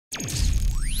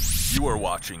You are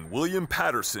watching William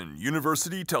Patterson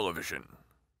University Television.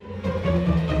 The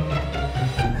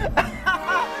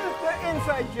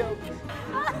inside joke.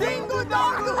 Dingle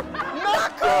dongle,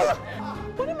 knuckle.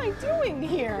 What am I doing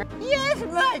here? Yes,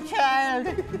 my child.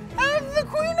 I'm the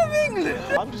Queen of England.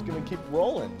 I'm just gonna keep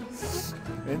rolling.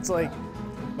 It's like,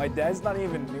 my dad's not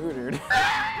even neutered.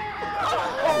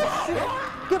 Oh,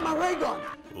 shit. Get my ray gun.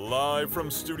 Live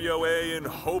from Studio A in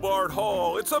Hobart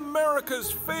Hall, it's America's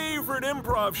favorite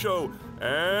improv show,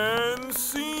 And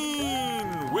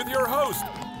Scene, with your host,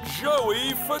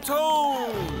 Joey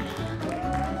Fatone.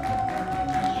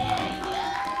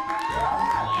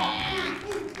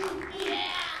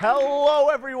 Hello,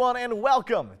 everyone, and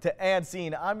welcome to And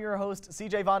Scene. I'm your host,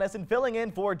 CJ Von Essen, filling in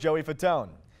for Joey Fatone.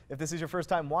 If this is your first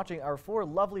time watching, our four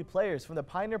lovely players from the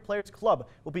Pioneer Players Club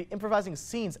will be improvising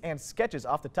scenes and sketches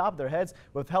off the top of their heads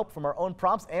with help from our own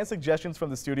prompts and suggestions from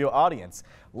the studio audience.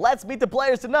 Let's meet the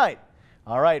players tonight.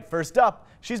 All right, first up,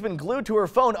 she's been glued to her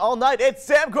phone all night. It's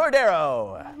Sam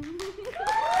Cordero.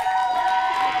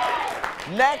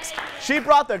 Next, she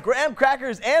brought the graham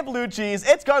crackers and blue cheese.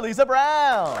 It's Carlissa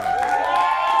Brown.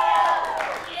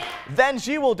 Then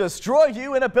she will destroy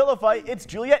you in a pillow fight. It's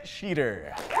Juliet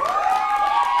Schieder.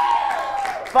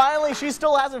 Finally, she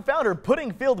still hasn't found her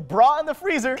pudding-filled bra in the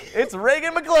freezer. It's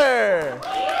Regan McClure.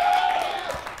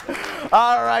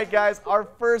 All right, guys, our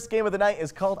first game of the night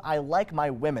is called I Like My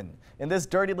Women. In this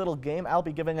dirty little game, I'll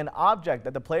be giving an object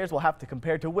that the players will have to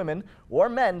compare to women or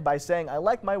men by saying, I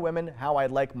like my women how I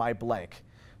like my blank.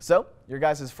 So, your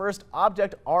guys' first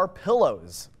object are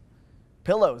pillows.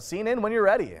 Pillows, scene in when you're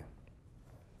ready.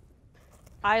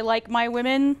 I like my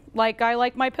women like I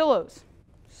like my pillows,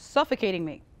 suffocating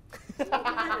me.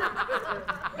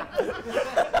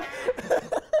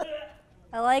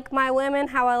 I like my women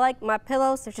how I like my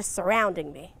pillows. They're just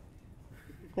surrounding me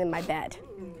in my bed.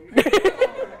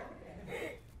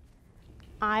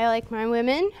 I like my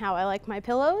women how I like my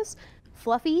pillows.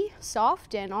 Fluffy,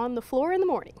 soft, and on the floor in the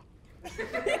morning.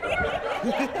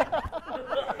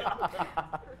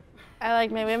 I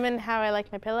like my women how I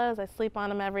like my pillows. I sleep on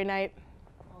them every night.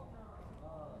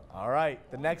 All right,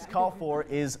 the next call for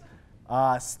is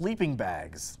sleeping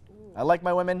bags. I like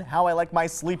my women how I like my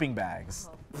sleeping bags.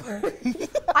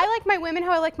 I like my women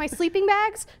how I like my sleeping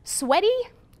bags. Sweaty?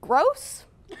 Gross?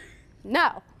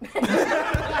 No.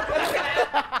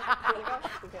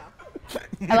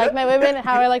 I like my women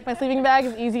how I like my sleeping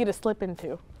bags. Easy to slip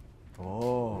into.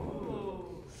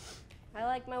 Oh. I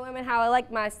like my women how I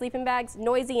like my sleeping bags.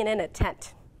 Noisy and in a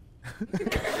tent.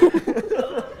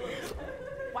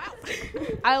 Wow.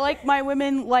 I like my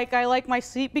women like I like my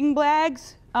sleeping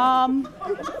bags.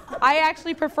 I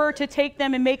actually prefer to take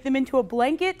them and make them into a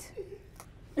blanket.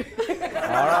 All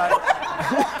right.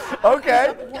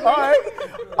 Okay. All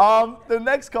right. The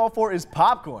next call for is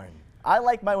popcorn. I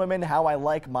like my women how I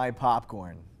like my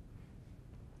popcorn.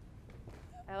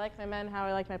 I like my men how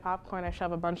I like my popcorn. I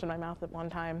shove a bunch in my mouth at one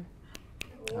time.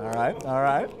 All right. All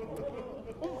right.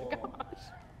 Oh my gosh.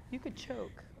 You could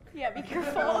choke. Yeah, be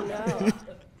careful. Oh, no.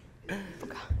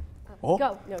 Oh.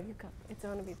 Go. No, you go. It's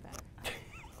going to be bad.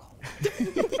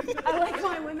 I like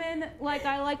my women like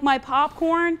I like my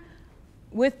popcorn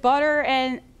with butter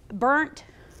and burnt.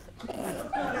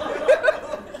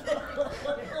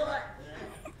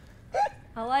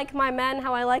 I like my men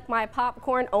how I like my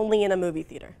popcorn, only in a movie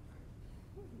theater.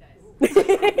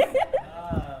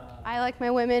 I like my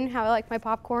women how I like my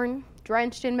popcorn.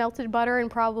 Drenched in melted butter and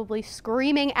probably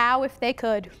screaming ow if they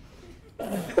could.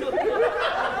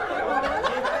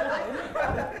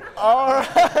 All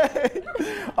right.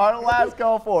 Our last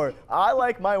call for I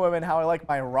like my women how I like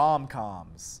my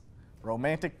rom-coms.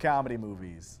 Romantic comedy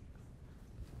movies.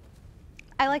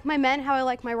 I like my men how I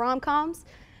like my rom-coms.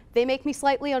 They make me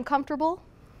slightly uncomfortable.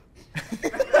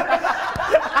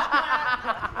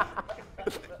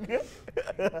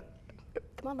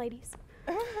 Come on, ladies.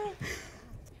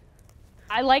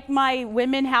 I like my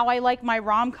women how I like my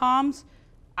rom-coms.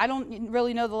 I don't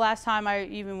really know the last time I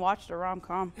even watched a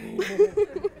rom-com.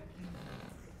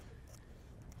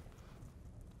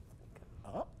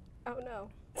 Oh, no.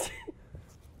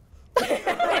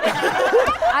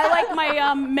 I like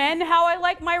my men how I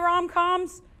like my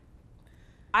rom-coms.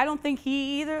 I don't think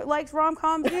he either likes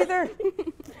rom-coms either.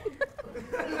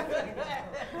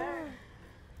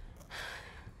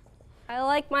 I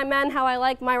like my men how I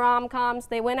like my rom-coms.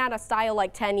 They went out of style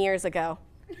like 10 years ago.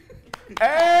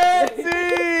 And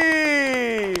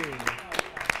scene!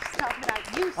 Talking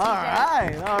about you, CJ. All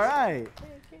right, all right.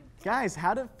 Guys,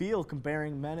 how'd it feel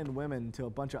comparing men and women to a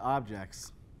bunch of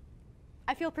objects?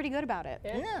 I feel pretty good about it.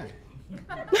 Yeah.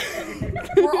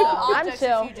 We're all I'm objects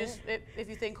chill. if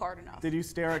you think hard enough. Did you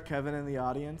stare at Kevin in the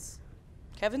audience?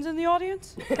 Kevin's in the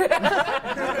audience? That's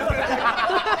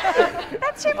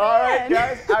your All right, man.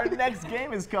 guys, our next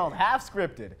game is called Half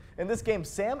Scripted. In this game,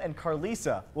 Sam and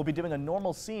Carlissa will be doing a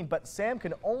normal scene, but Sam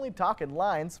can only talk in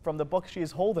lines from the book she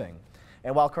is holding.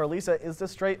 And while Carlissa is the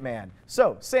straight man.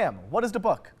 So, Sam, what is the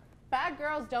book? Bad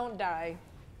girls don't die.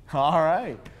 All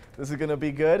right, this is gonna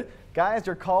be good. Guys,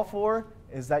 your call for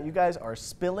is that you guys are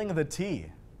spilling the tea.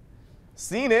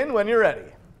 Scene in when you're ready.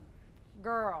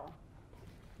 Girl,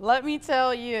 let me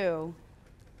tell you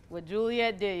what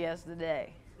Juliet did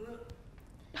yesterday.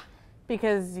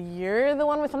 Because you're the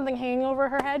one with something hanging over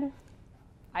her head?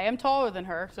 I am taller than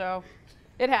her, so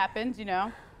it happens, you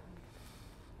know.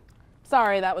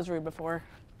 Sorry, that was rude before.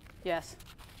 Yes,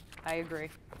 I agree.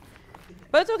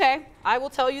 But it's okay. I will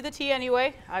tell you the tea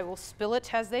anyway. I will spill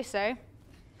it, as they say.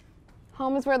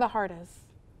 Home is where the heart is.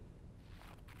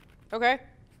 Okay.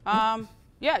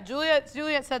 Yeah, Juliet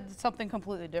said something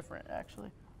completely different, actually.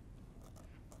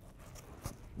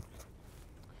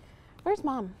 Where's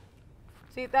Mom?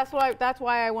 See, that's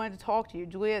why I wanted to talk to you.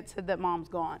 Juliet said that Mom's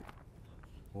gone.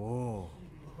 Oh.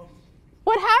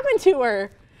 What happened to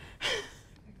her?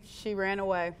 She ran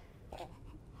away.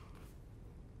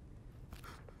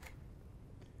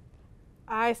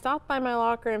 I stopped by my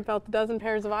locker and felt a dozen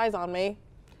pairs of eyes on me.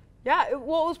 Yeah,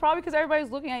 well, it was probably because everybody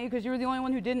was looking at you because you were the only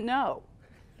one who didn't know.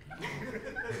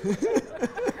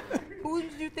 Who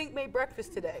did you think made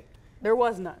breakfast today? There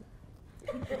was none.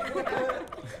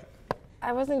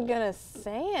 I wasn't gonna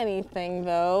say anything,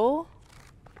 though.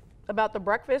 About the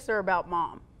breakfast or about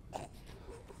Mom?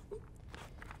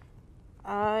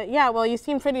 Yeah, well, you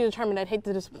seem pretty determined. I'd hate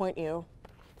to disappoint you.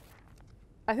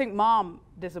 I think Mom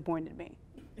disappointed me.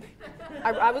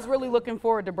 I was really looking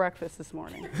forward to breakfast this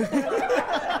morning. Do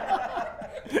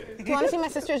you want to see my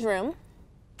sister's room?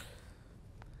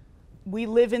 We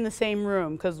live in the same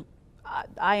room because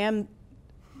I am,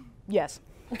 yes.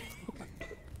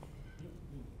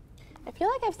 I feel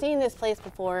like I've seen this place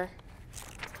before.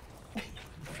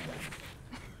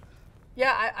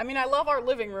 Yeah, I mean, I love our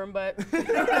living room, but.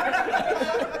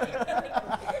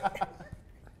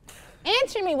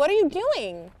 Answer me, what are you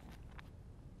doing?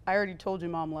 I already told you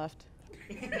Mom left.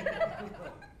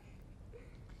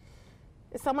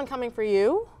 Is someone coming for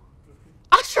you?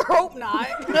 I sure hope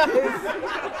not.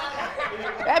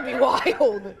 That'd be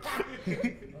wild.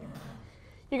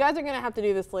 You guys are gonna have to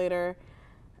do this later.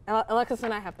 Alexis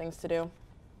and I have things to do.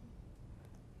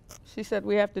 She said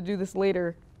we have to do this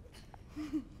later.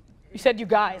 You said you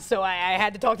guys, so I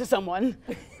had to talk to someone.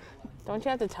 Don't you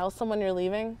have to tell someone you're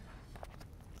leaving?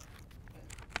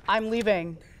 I'm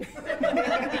leaving.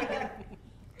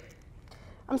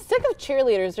 I'm sick of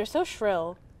cheerleaders. They're so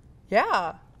shrill.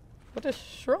 Yeah. What does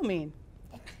shrill mean?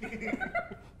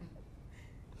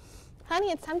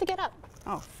 Honey, it's time to get up.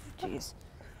 Oh, jeez.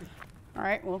 All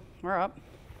right, well, we're up.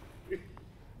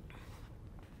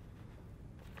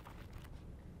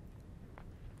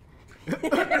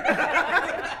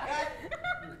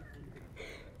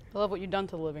 I love what you've done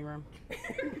to the living room.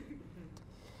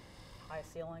 High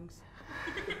ceilings.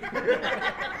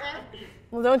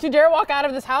 Well, don't you dare walk out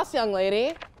of this house, young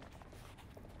lady.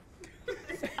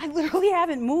 I literally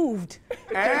haven't moved.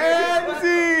 And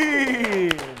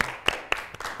scene!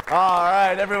 All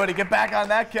right, everybody, get back on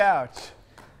that couch.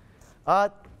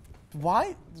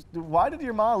 Why did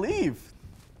your ma leave?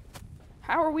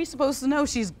 How are we supposed to know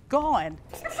she's gone?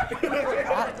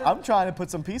 I'm trying to put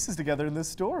some pieces together in this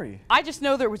story. I just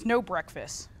know there was no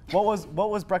breakfast. What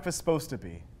was breakfast supposed to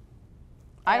be?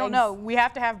 I don't know. We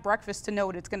have to have breakfast to know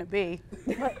what it's going to be.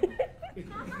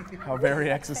 How very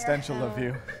existential of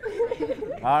you.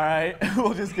 All right,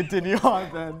 we'll just continue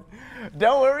on then.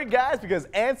 Don't worry, guys, because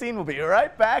Scene will be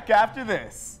right back after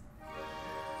this.